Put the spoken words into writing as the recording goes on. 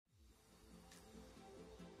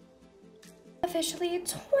officially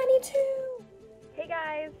 22. Hey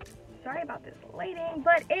guys, sorry about this lighting,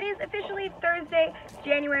 but it is officially Thursday,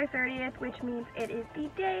 January 30th, which means it is the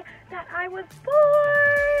day that I was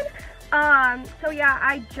born. So yeah,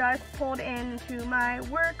 I just pulled into my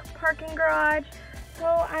work parking garage, so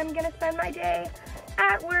I'm gonna spend my day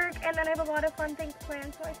at work, and then I have a lot of fun things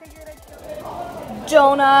planned, so I figured I'd show you.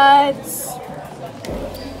 Donuts.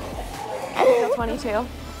 I feel 22.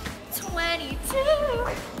 22.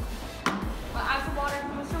 Well, I have water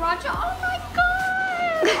from Mr. Raja. Oh my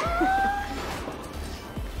god!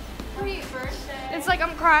 Happy birthday. It's like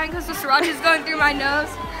I'm crying because the sriracha is going through my nose.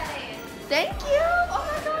 Thank you. Oh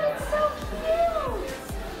my god, it's so cute.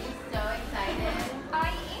 He's so excited.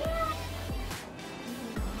 I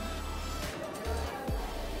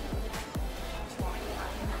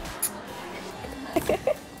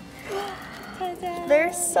am.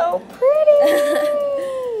 They're so pretty.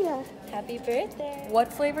 Happy birthday.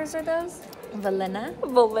 What flavors are those? Vanilla.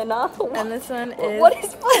 Vanilla. And this one is... What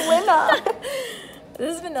is vanilla?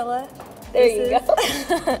 This is vanilla. There you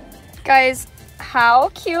go. Guys, how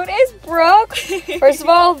cute is Brooke? First of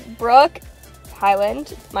all, Brooke,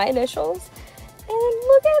 Highland, my initials. And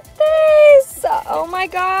look at this. Oh my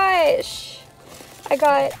gosh. I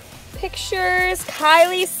got pictures,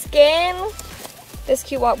 Kylie's skin. This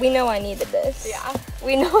cute walk. We know I needed this. Yeah.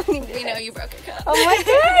 We know I needed We know you broke a cup. Oh my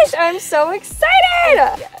gosh, I'm so excited.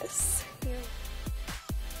 Yes.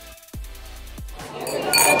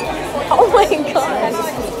 Oh my gosh. You're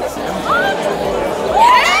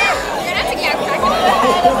gonna have to get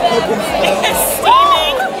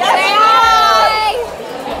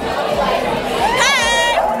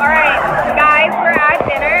Alright, guys, we're at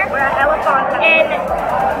dinner. We're at Elefanta. And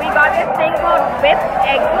we got this thing called whipped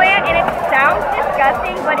eggplant, and it sounds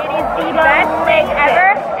disgusting, but it is the best thing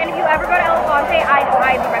ever. And if you ever go to Elefanta, I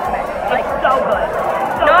highly recommend it. It's so good.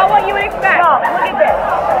 Not what you would expect. No, look at this.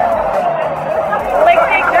 Lick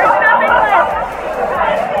stick, there's nothing left.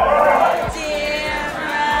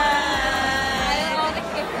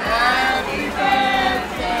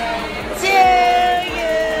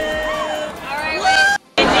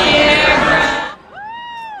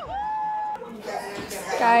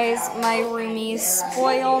 Guys, my roomies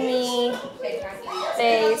spoil me.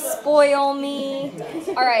 They spoil me.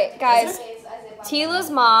 Alright, guys. Tila's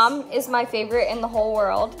mom is my favorite in the whole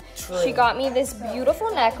world. True. She got me this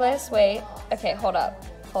beautiful necklace. Wait. Okay, hold up.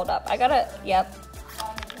 Hold up. I gotta, yep.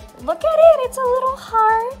 Look at it. It's a little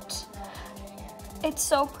heart. It's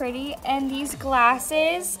so pretty. And these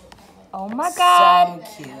glasses. Oh my god.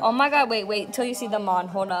 So cute. Oh my god. Wait till you see them on.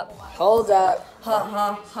 Hold up. Hold up.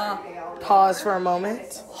 Pause for a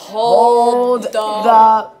moment. Hold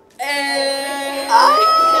the.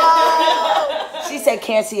 She said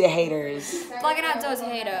can't see the haters. Plugging out those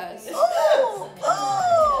haters.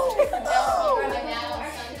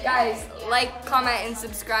 Guys, like, comment, and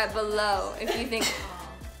subscribe below if you think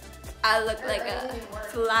I look like a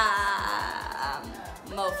fly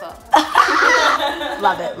mofo.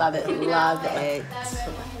 Love it, love it, love it.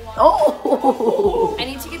 Oh! I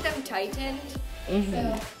need to get them tightened.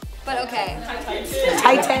 But okay.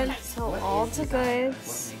 Titan. So all to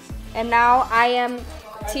goods. And now I am,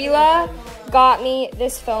 Tila got me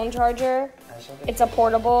this phone charger. It's a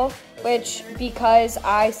portable, which because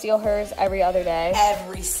I steal hers every other day.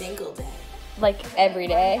 Every single day. Like every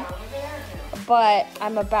day. But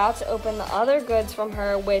I'm about to open the other goods from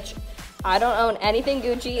her, which I don't own anything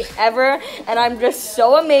Gucci ever, and I'm just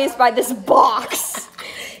so amazed by this box.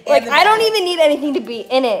 Like, I don't even need anything to be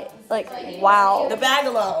in it. Like, wow. The bag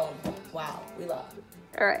alone. Wow, we love it.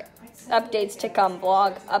 All right, updates to come,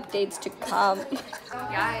 vlog. Updates to come.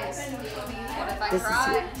 Guys, what if I This is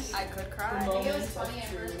cry? I could cry.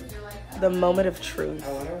 The moment of truth.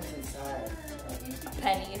 A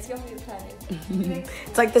penny. It's gonna be a penny.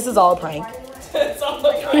 It's like this is all a prank. It's all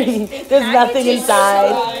a prank. There's nothing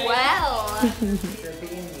inside. Well.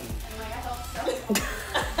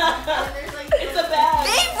 It's a bag.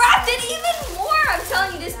 They wrapped it even more. I'm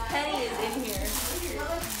telling you, this penny is in here.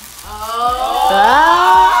 Oh.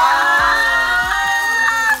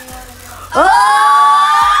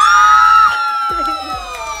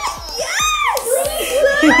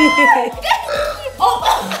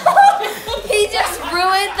 He just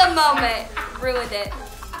ruined the moment. Ruined it.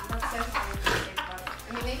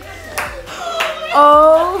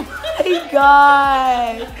 Oh my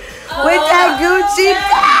god. With that Gucci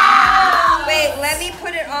bag. Wait, let me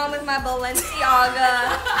put it on with my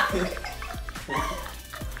Balenciaga.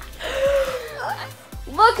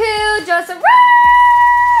 Look who just arrived!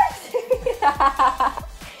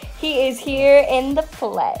 He is here in the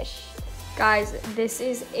flesh. Guys, this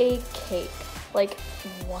is a cake. Like,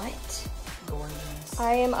 what? gorgeous.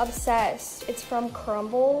 I am obsessed. It's from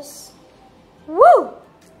Crumbles. Woo!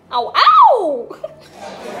 Ow, ow!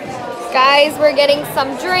 Guys, we're getting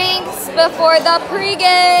some drinks before the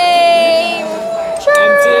pregame.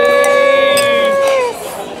 Cheers!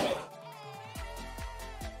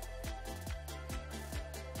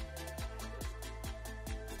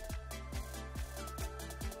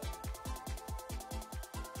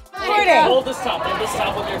 Hold this top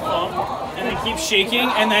with your thumb, and then keep shaking,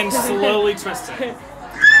 and then slowly twist it.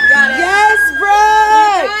 Yes, bro!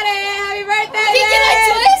 Happy birthday! Can I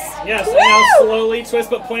twist? Yes, and now slowly twist,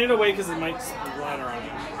 but point it away because it might splatter on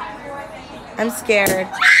you. I'm scared.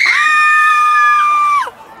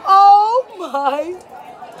 Oh my.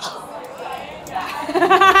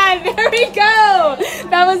 There we go!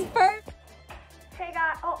 That was perfect. Hey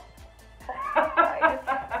guys, oh.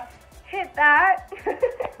 Hit that.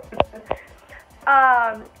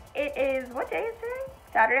 It is, what day is today?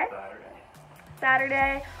 Saturday?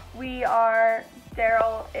 Saturday.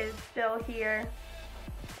 Daryl is still here,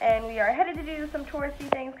 and we are headed to do some touristy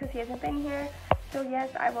things because he hasn't been here. So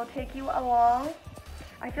yes, I will take you along.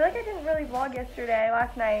 I feel like I didn't really vlog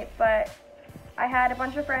last night, but I had a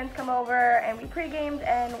bunch of friends come over and we pre-gamed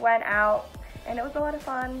and went out, and it was a lot of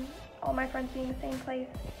fun. All my friends being in the same place.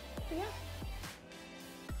 So yeah.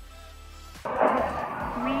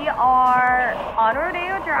 We are on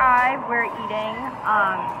Rodeo Drive. We're eating.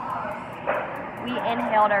 We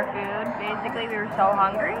inhaled our food. Basically, we were so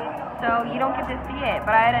hungry, so you don't get to see it.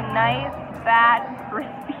 But I had a nice, fat,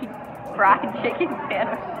 crispy fried chicken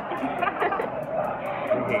sandwich.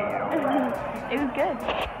 It was good.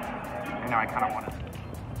 And now I kind of want it.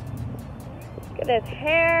 Look at this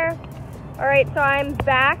hair. All right, so I'm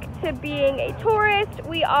back to being a tourist.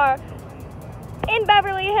 We are in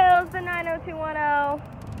Beverly Hills, the 90210.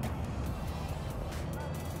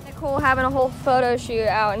 Cool having a whole photo shoot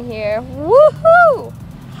out in here. Woohoo!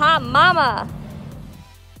 Hot mama!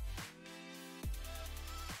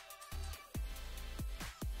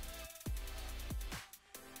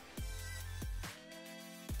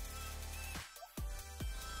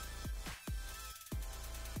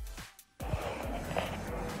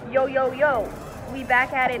 Yo, yo, yo. We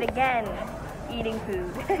back at it again, eating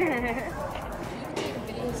food.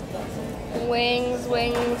 Wings,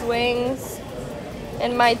 wings, wings.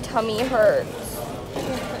 And my tummy hurts.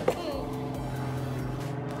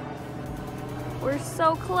 We're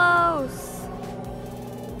so close.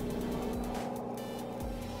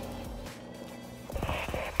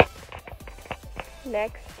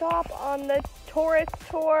 Next stop on the tourist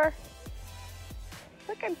tour.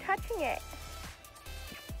 Look, I'm touching it.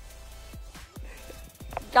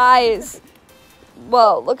 Guys,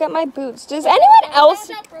 whoa, look at my boots. Does anyone else?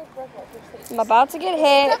 I'm about to get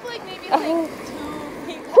hit.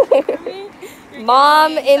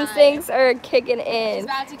 Mom instincts are kicking in.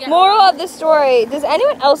 Moral of the story, does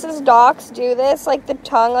anyone else's docs do this? Like the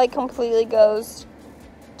tongue like completely goes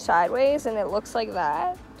sideways and it looks like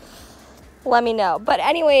that? Let me know. But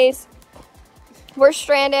anyways, we're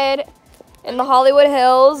stranded in the Hollywood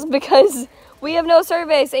Hills because we have no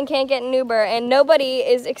service and can't get an Uber, and nobody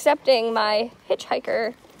is accepting my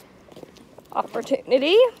hitchhiker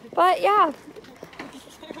opportunity. But yeah,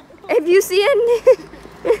 if you see it,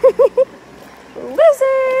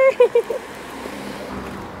 lizard.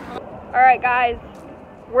 All right, guys,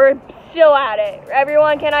 we're still at it.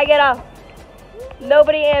 Everyone, can I get a?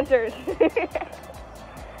 Nobody answers.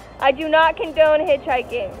 I do not condone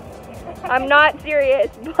hitchhiking. I'm not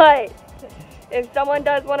serious, but if someone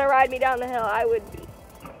does want to ride me down the hill, I would be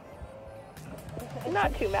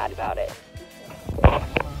not too mad about it.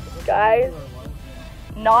 Guys,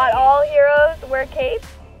 not all heroes wear capes.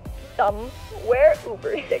 Some wear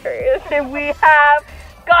Uber stickers, and we have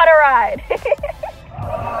got a ride.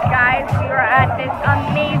 Guys, we are at this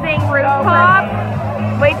amazing rooftop.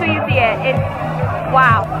 Wait till you see it. It's,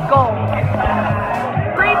 wow, gold.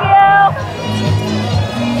 Preview!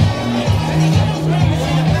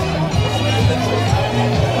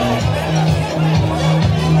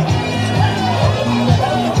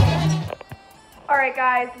 Alright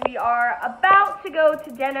guys, we are about to go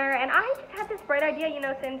to dinner, and I just had this bright idea, you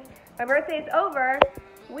know, since my birthday is over,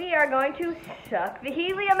 we are going to suck the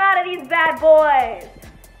helium out of these bad boys.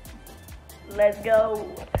 Let's go.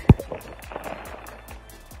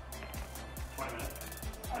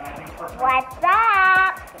 What's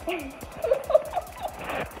up?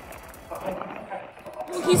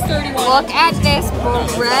 He's 31. Look at this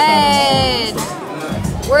bread.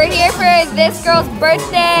 We're here for this girl's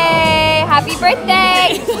birthday. Happy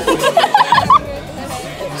birthday.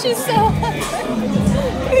 She's so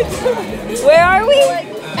Where are we?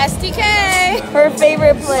 STK. Her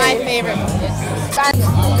favorite place. My favorite.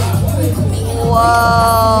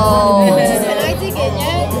 Whoa. Can I dig in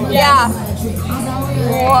yet? Yeah.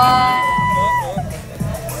 Whoa.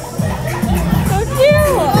 So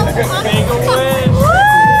cute. Make a wish.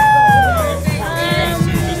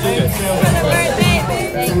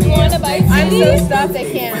 I'm so stuffed I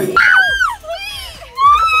can't.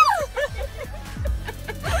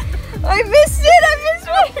 I missed it.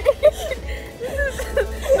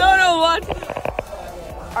 No, what?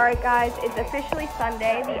 Alright guys, it's officially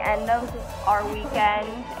Sunday, the end of our weekend,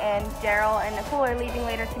 and Daryl and Nicole are leaving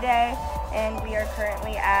later today, and we are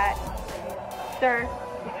currently at Surf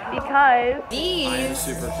because I'm a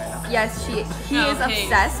super fan. yes, he is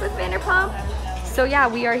obsessed with Vanderpump. So yeah,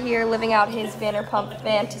 we are here living out his Vanderpump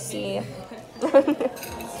fantasy. Ooh.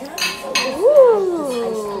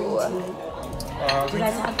 Do you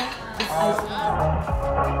guys have that?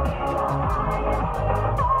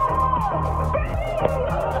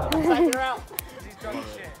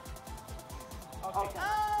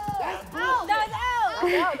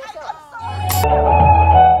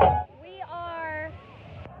 We are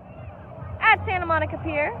at Santa Monica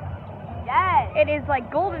Pier. Yes. It is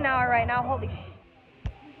like golden hour right now. Holy sh!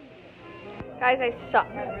 Guys, I suck.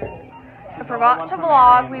 I forgot to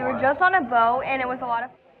vlog. We were just on a boat and it was a lot of.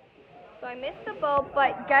 So I missed the boat,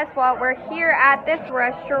 but guess what? We're here at this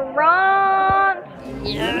restaurant.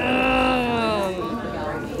 Yum.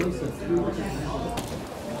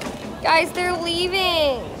 Guys, they're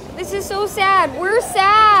leaving. This is so sad. We're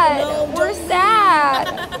sad. We're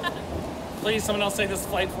sad. Please, someone else take this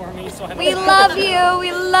flight for me so I don't. We love you.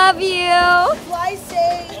 We love you. Fly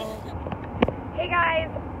safe. Hey guys,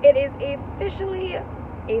 it is officially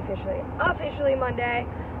Monday.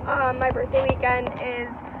 My birthday weekend is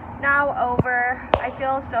now over. I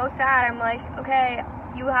feel so sad. I'm like, okay,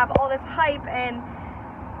 you have all this hype and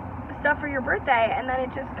stuff for your birthday, and then it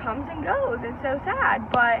just comes and goes. It's so sad,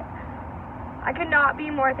 but I could not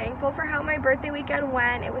be more thankful for how my birthday weekend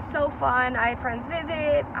went. It was so fun. I had friends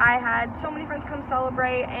visit. I had so many friends come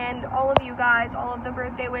celebrate, and all of you guys, all of the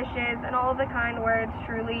birthday wishes, and all of the kind words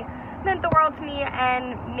truly meant the world to me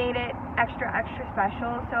and made it extra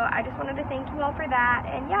special. So I just wanted to thank you all for that.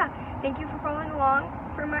 And yeah, thank you for following along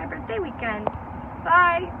for my birthday weekend.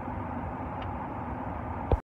 Bye.